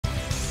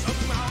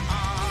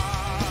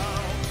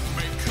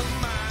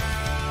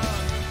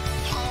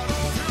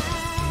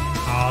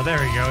Oh, there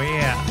we go.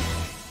 Yeah.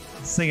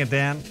 Sing it,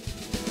 Dan.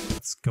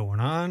 What's going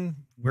on?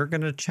 We're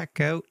going to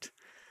check out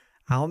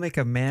I'll Make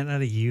a Man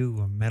Out of You,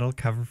 a metal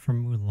cover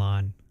from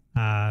Mulan.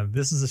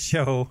 This is a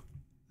show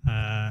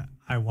I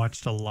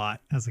watched a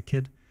lot as a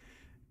kid.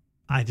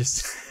 I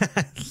just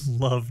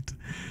loved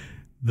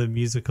the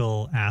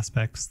musical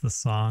aspects, the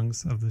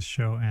songs of the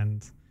show,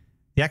 and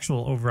the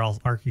actual overall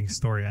arcing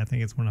story. I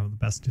think it's one of the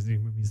best Disney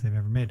movies they've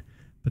ever made,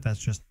 but that's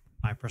just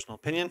my personal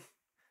opinion.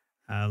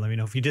 Let me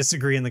know if you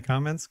disagree in the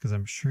comments, because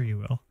I'm sure you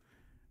will.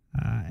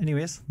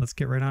 Anyways, let's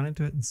get right on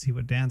into it and see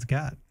what Dan's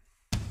got.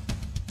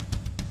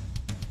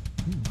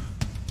 Ooh.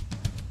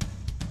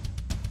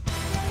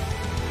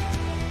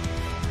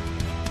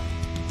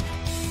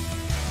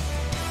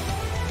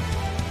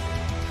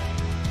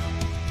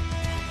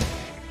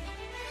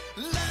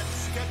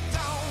 Let's get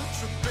down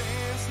to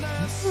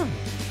business. To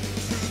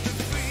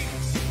defeat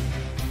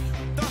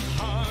the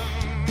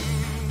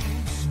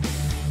Huns.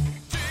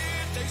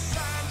 Did they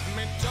send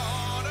me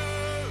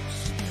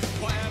daughters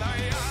when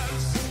I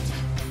asked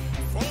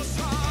for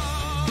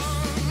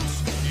sons?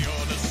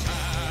 You're the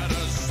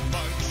saddest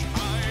bunch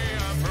I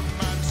ever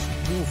met.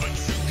 But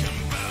you can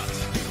bet.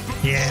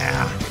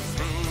 Yeah.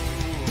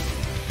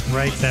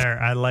 Right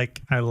there. I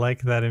like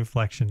that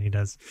inflection he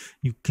does.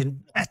 You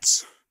can bet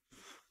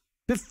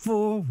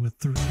before we're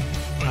through.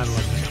 I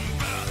love it.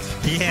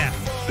 Yeah.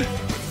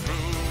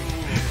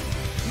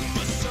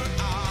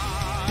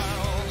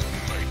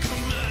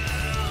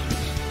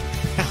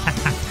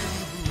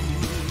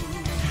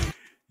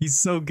 He's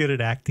so good at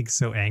acting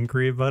so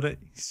angry about it.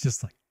 He's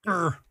just like,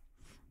 "Grr."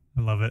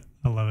 I love it.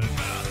 I love it.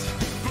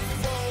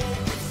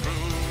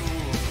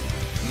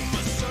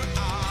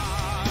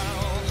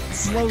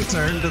 Slow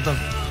turn to the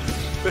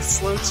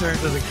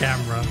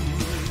camera.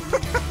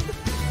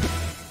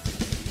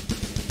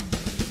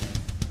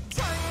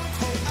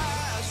 Tranquil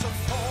as a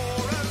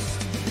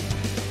forest,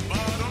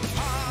 but on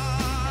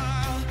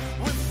fire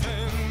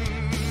within.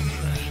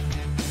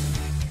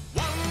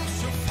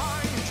 Once you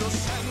find your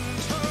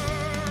center,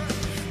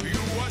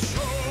 you are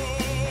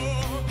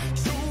sure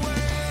to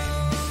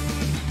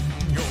win.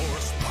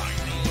 You're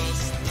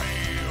spineless,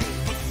 pale,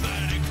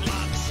 pathetic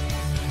lot,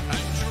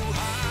 and you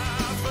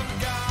haven't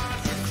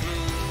got a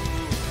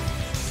clue.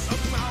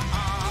 Somehow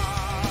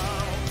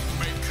I'll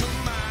make a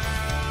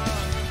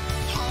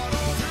man out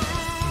of you.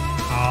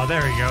 Oh,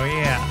 there we go.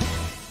 Yeah.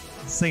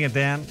 Sing it,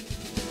 Dan.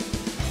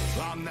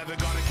 I'm never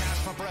gonna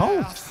catch my breath.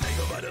 Oh. Say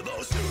goodbye to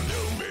those who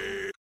knew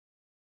me.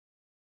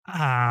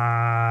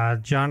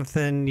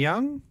 Jonathan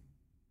Young?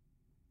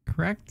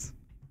 Correct?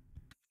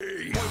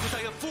 Boy, was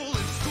I a fool in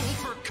school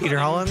for Peter cutting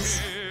Hollins?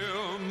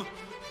 him.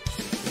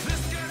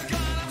 This guy's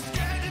got him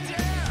scared to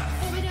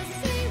death.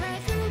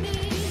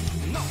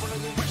 No one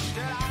ever wished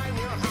that I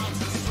knew how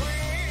to swing.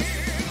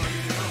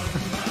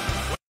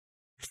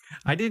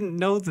 I didn't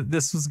know that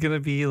this was going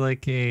to be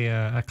like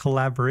a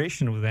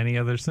collaboration with any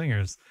other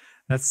singers.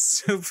 That's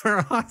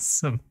super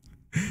awesome.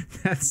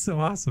 That's so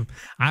awesome.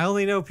 I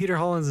only know Peter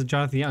Hollins and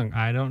Jonathan Young.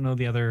 I don't know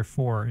the other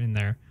four in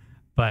there,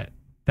 but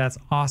that's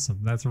awesome.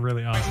 That's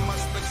really awesome.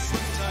 Must be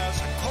swift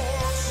as a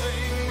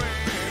coursing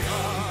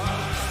river.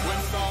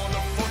 With all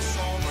the force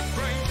of a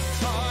great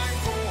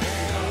typhoon.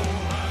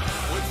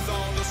 With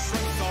all the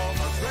strength of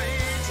a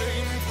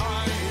raging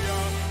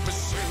fire.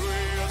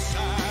 Mysterious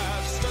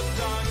as the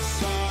dark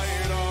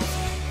side of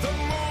the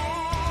moon.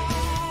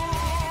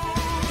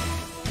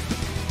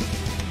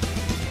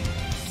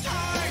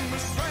 Time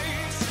is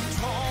racing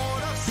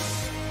toward us.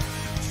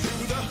 To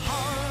the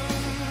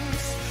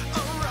Huns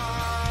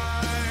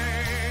arrive.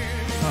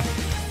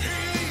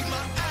 Heed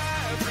my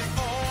every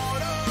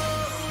order,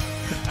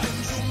 and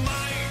you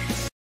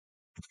might.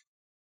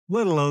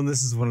 Let alone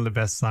this is one of the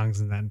best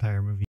songs in that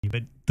entire movie.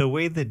 But the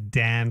way that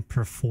Dan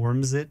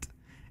performs it,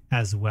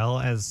 as well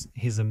as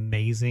his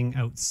amazing,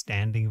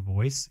 outstanding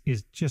voice,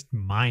 is just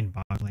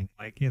mind-boggling.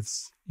 Like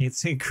it's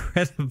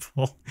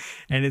incredible,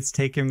 and it's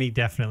taken me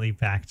definitely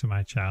back to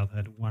my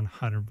childhood.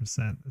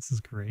 100%. This is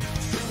great. To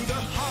the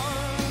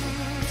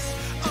Huns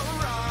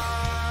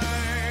arrive.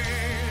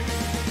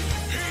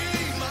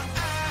 Heed my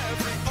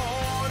every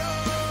order,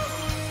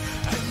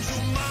 and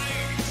you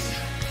might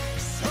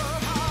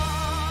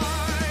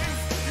survive.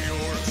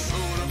 You're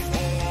suited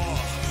for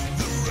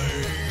the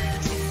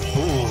rage of war.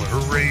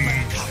 Ooh,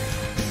 rage.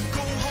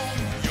 Go home,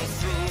 you're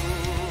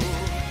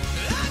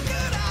through. Lock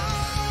it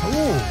out.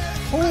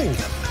 Oh,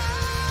 oh.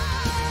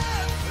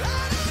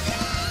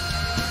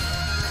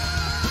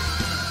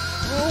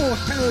 Oh,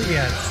 hell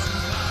yes.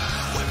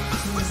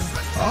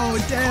 Oh,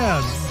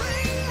 damn.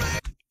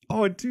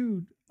 Oh,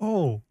 dude.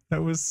 Oh,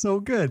 that was so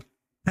good.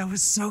 That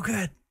was so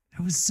good.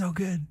 That was so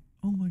good.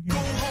 Oh my God.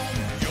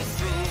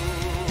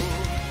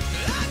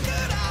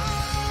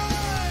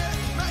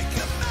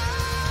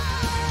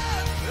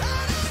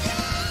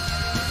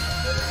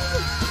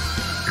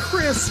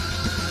 Crisp.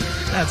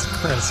 That's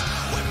crisp.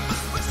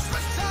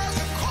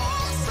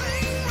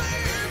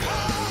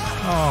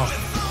 Oh.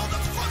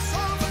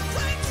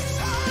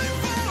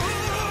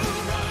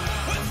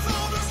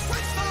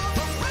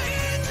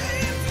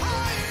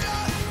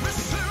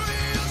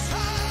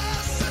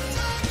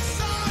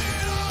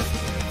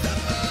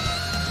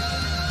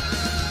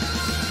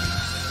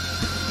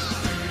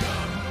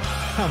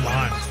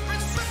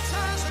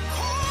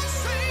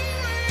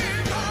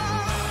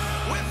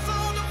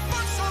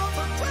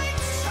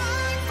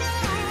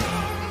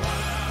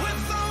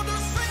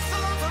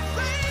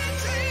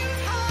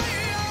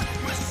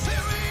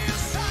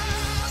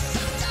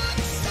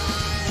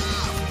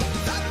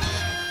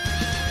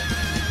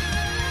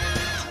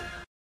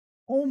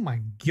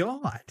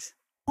 God.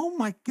 Oh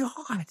my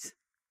God.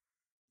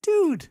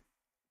 Dude.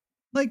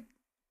 Like,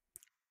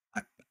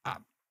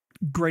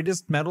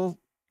 greatest metal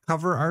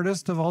cover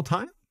artist of all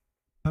time?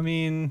 I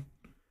mean,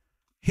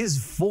 his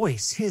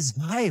voice, his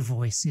high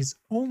voice is,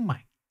 oh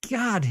my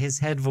God, his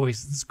head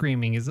voice and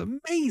screaming is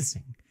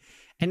amazing.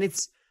 And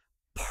it's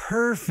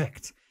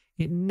perfect.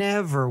 It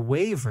never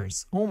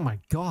wavers. Oh my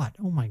God.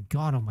 Oh my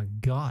God. Oh my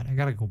God. I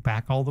gotta go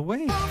back all the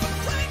way.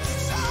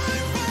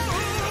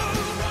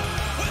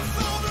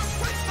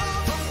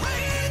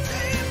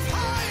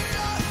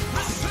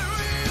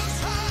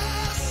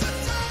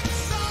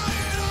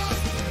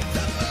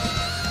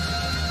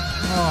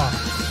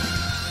 Oh.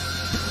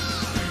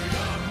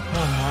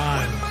 Come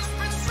on.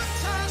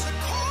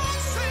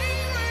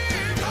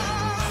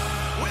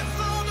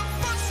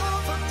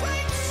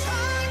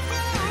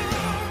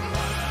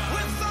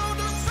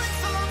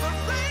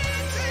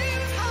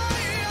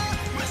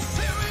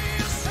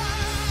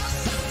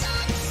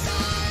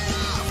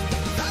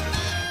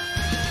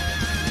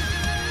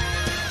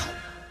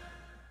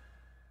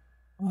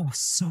 Oh,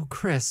 so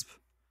crisp.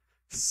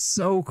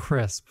 So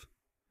crisp.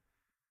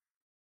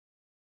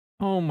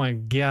 Oh my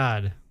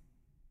God.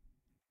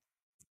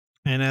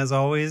 And as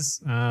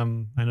always, I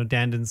know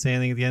Dan didn't say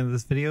anything at the end of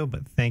this video,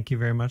 but thank you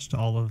very much to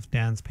all of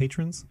Dan's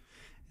patrons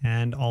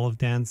and all of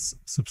Dan's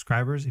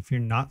subscribers. If you're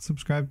not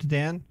subscribed to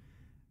Dan,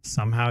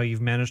 somehow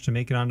you've managed to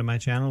make it onto my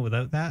channel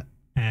without that,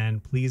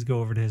 and please go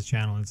over to his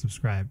channel and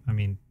subscribe. I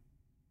mean,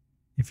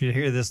 if you're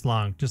here this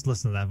long, just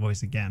listen to that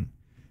voice again.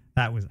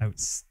 That was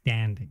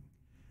outstanding.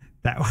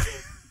 That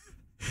was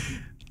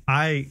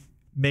I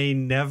may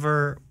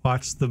never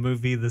watch the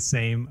movie the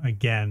same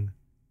again,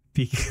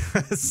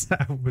 because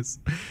that was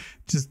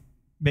just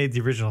made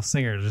the original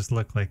singer just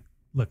look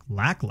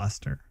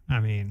lackluster. I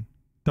mean,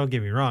 don't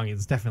get me wrong,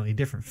 it's definitely a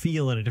different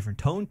feel and a different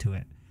tone to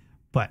it,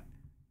 but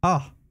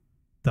oh,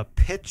 the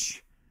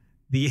pitch,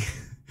 the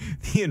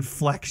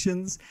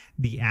inflections,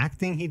 the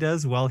acting he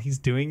does while he's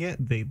doing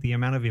it, the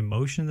amount of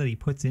emotion that he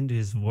puts into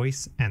his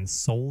voice and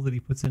soul that he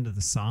puts into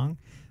the song,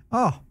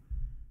 oh,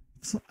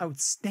 it's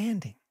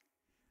outstanding.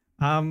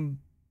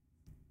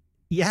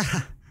 Yeah,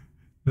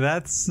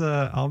 that's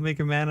I'll Make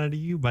a Man Out of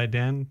You by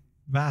Dan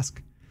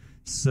Vasc.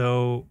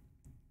 So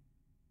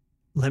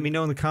let me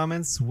know in the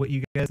comments what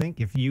you guys think,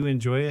 if you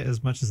enjoy it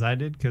as much as I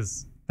did,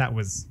 because that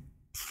was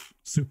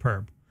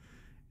superb.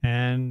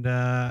 And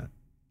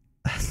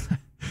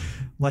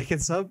like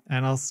and sub,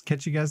 and I'll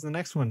catch you guys in the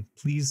next one.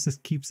 Please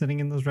just keep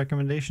sending in those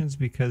recommendations,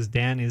 because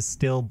Dan is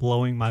still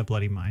blowing my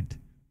bloody mind.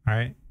 All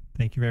right,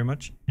 thank you very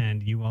much,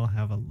 and you all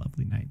have a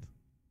lovely night.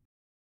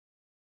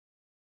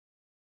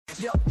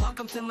 Yo,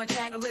 welcome to my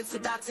channel, it's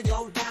about to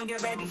go down.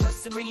 Get ready for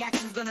some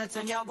reactions, gonna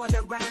turn your world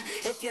around.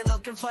 If you're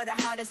looking for the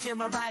hottest, you're in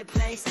the right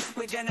place.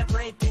 We're gonna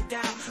break it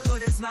down,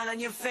 put a smile on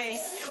your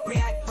face.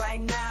 React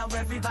right now,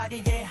 everybody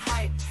get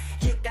hype.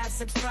 Hit that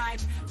subscribe,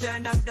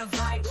 turn up the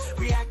vibe.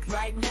 React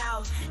right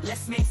now,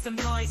 let's make some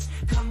noise.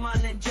 Come on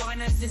and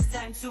join us, it's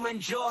time to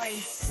enjoy.